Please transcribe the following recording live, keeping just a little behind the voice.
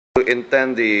To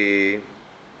intend the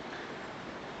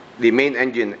main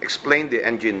engine. Explain the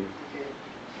engine. Okay.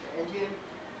 The engine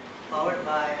powered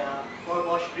by 4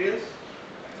 Bosch drills.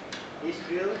 This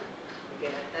drill you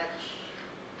can attach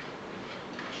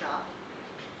shaft.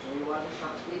 So you want a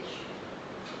shaft switch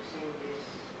using this.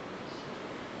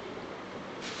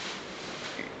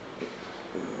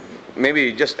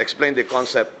 Maybe just explain the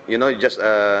concept. You know, just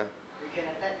We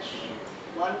can attach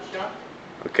one shaft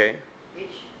okay,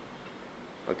 each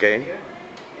okay, here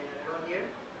and another one here.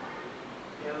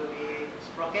 There will be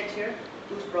sprockets here,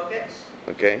 2 sprockets.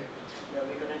 okay, They'll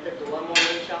be connected to one more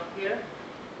main shaft here.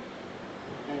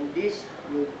 And this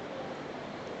will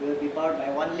be powered by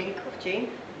one link of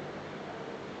chain.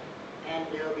 And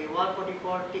there will be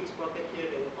 144 thick sprocket here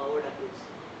that will power that this.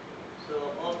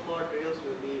 So all 4 drills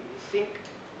will be synced,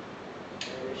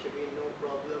 and there should be no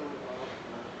problem of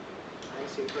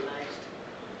unsynchronized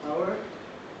power.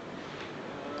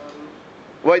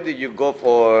 Why did you go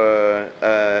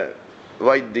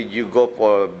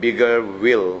for bigger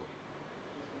wheel?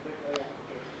 Okay.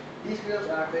 These wheels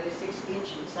are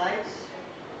 26-inch in size,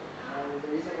 and the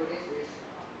reason for this is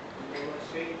to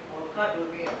demonstrate our kart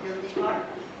will be a tilty kart.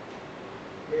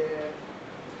 There,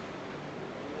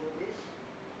 move this.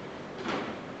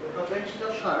 The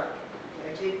conventional kart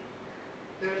can actually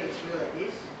turn its wheel like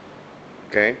this,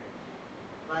 Okay,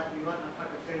 but we want our kart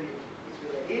to turn its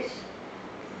wheel like this.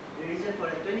 The reason for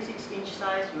the 26-inch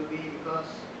size will be because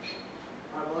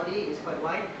our body is quite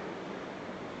wide.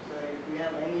 So if we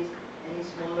have any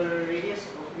smaller radius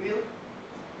of wheel, if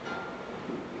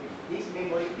this main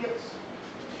body tilts,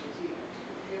 you see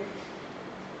here,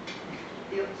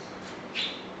 tilts,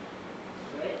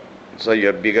 right? so you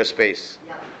have bigger space.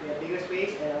 Yeah, we have bigger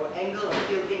space and our angle of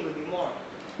tilting will be more.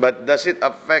 But does it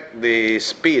affect the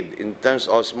speed in terms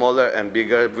of smaller and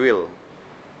bigger wheel?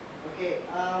 Okay,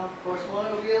 for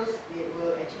smaller wheels, it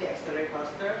will actually accelerate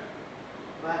faster,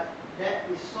 but that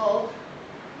is solved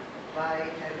by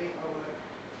having our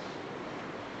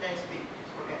 10-speed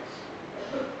sprockets.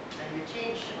 And we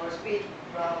change our speed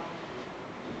from,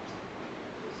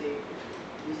 say,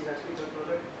 this is our speed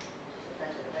controller, which is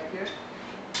attached at the back here.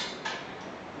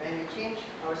 When we change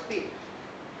our speed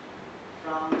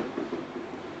from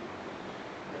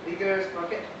the bigger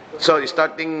sprocket. So the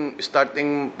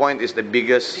starting point is the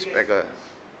biggest sprocket.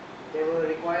 They will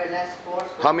require less force.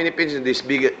 How many pins is this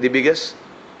the biggest?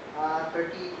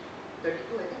 32, I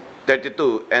think.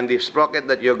 32. And the sprocket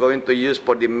that you're going to use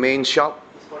for the main shop?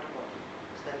 It's 44,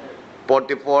 standard.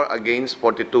 44 against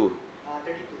 42.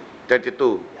 32.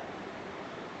 32. Yeah.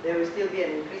 There will still be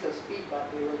an increase of speed, but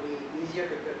it will be easier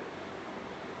to turn.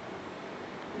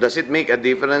 Does it make a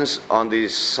difference on the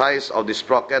size of the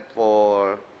sprocket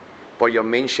for your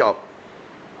main shop?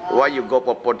 Why you go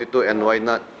for 42 and why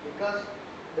not? Because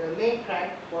the main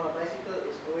crank for a bicycle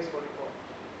is always 44.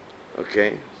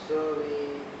 Okay. So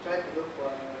we try to look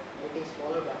for anything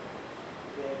smaller, but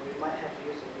we might have to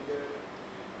use a bigger.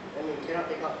 I mean, we cannot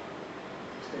take out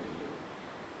 32.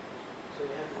 So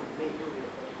we have to make do with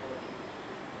a 44.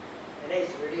 And that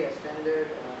is already a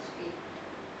standard speed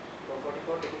for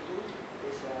 44 32.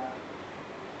 Is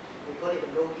we call it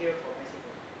a low gear for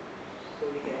bicycle. So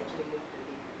we can actually move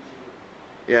pretty easily.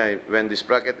 Yeah, when the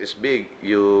sprocket is big,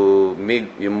 you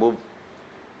move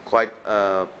quite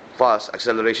fast.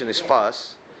 Acceleration is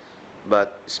fast,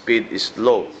 but speed is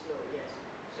low. Speed is slow, yes.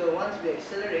 So once we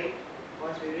accelerate,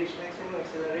 once we reach maximum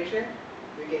acceleration,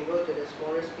 we can go to the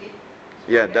smaller speed.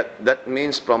 Yeah, that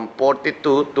means from 42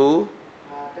 to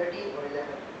 13 or 11.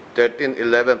 13,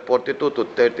 11, 42 to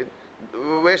 13.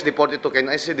 Where's the 42? Can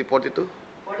I see the 42?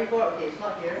 44, okay, it's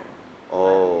not here.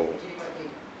 Oh. But it's actually quite big.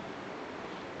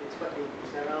 It's quite big.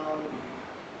 It's around.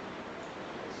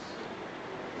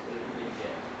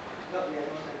 No, yeah,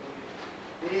 no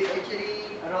centimeter. It is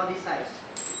actually around this size.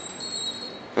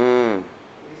 Mm.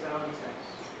 It is around this size.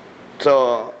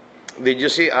 So, did you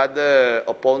see other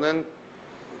opponent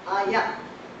Yeah.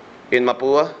 in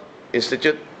Mapua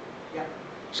Institute? Yeah.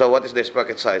 So, what is the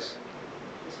sprocket size?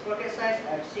 The sprocket size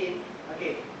I've seen.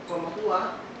 Okay, for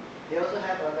Mapua, they also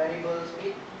have a variable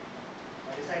speed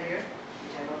on the side here,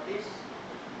 which I noticed.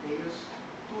 They use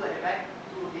 2 at the back,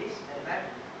 2 of these at the back.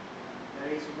 There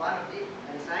is 1 of it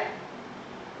at the side.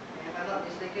 And if I'm not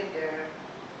mistaken, they're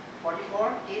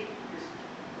 44 teeth is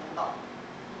on top.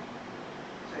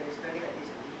 So it is turning like this,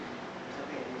 I think. It's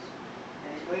okay like this. And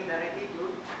it's going directly to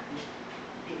this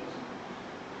teeth.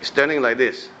 It's turning like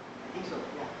this. I think so,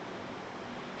 yeah.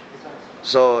 This one is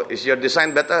So, is your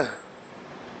design better?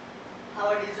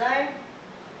 Our design,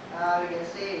 we can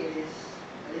say it is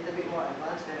a little bit more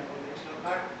advanced than a conventional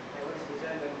kart, like what is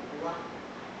designed by Mapua.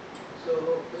 So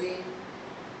hopefully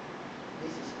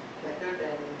this is better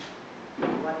than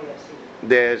you have seen.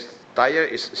 The tire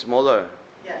is smaller.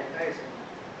 Yeah, the tires,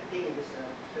 I think it is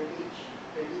 20 inch,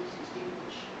 16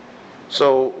 inch.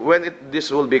 So when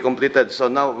this will be completed, so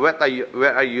now where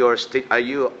are your are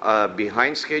you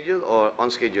behind schedule or on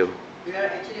schedule? We are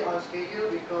actually on schedule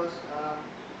because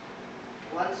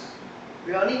once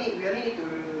we only need to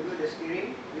do the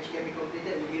steering, which can be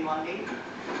completed within 1 day.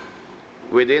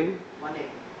 Within 1 day.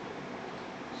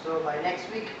 So by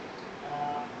next week,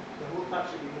 the whole part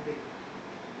should be moving.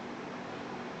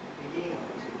 Beginning of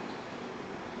next week.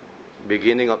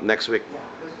 beginning of next week. Yeah,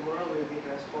 because tomorrow we'll be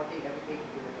transporting everything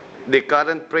to the factory. The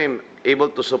current frame able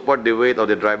to support the weight of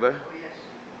the driver? Oh yes,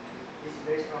 this is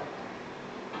very strong.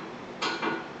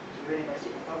 Even if I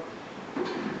sit on top,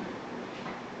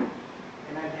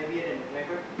 and I'm heavier than the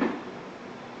driver. Okay.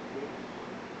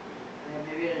 And I'm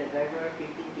heavier than the driver,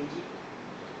 15 kg.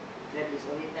 That is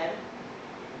only 10.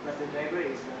 Plus the driver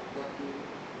is 40.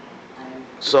 And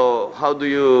So how do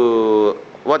you,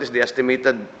 what is the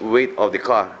estimated weight of the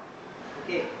car?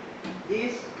 okay,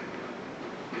 this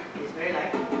is very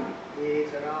light.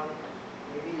 It's around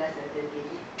maybe less than 10 kg.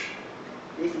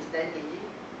 This is 10 kg.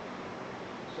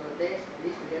 So this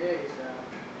together is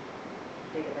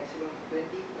take a maximum of 20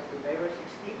 plus the driver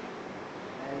 60,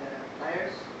 and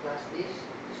tires plus this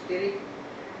steering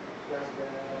plus the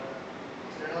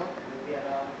external will be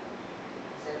around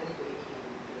 70 to 80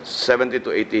 kg. 70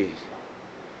 to 80.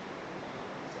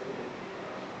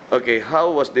 Okay, how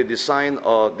was the design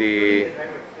of the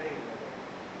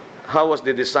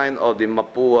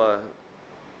Mapua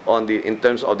on the in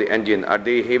terms of the engine? Are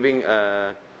they having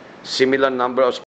a similar number of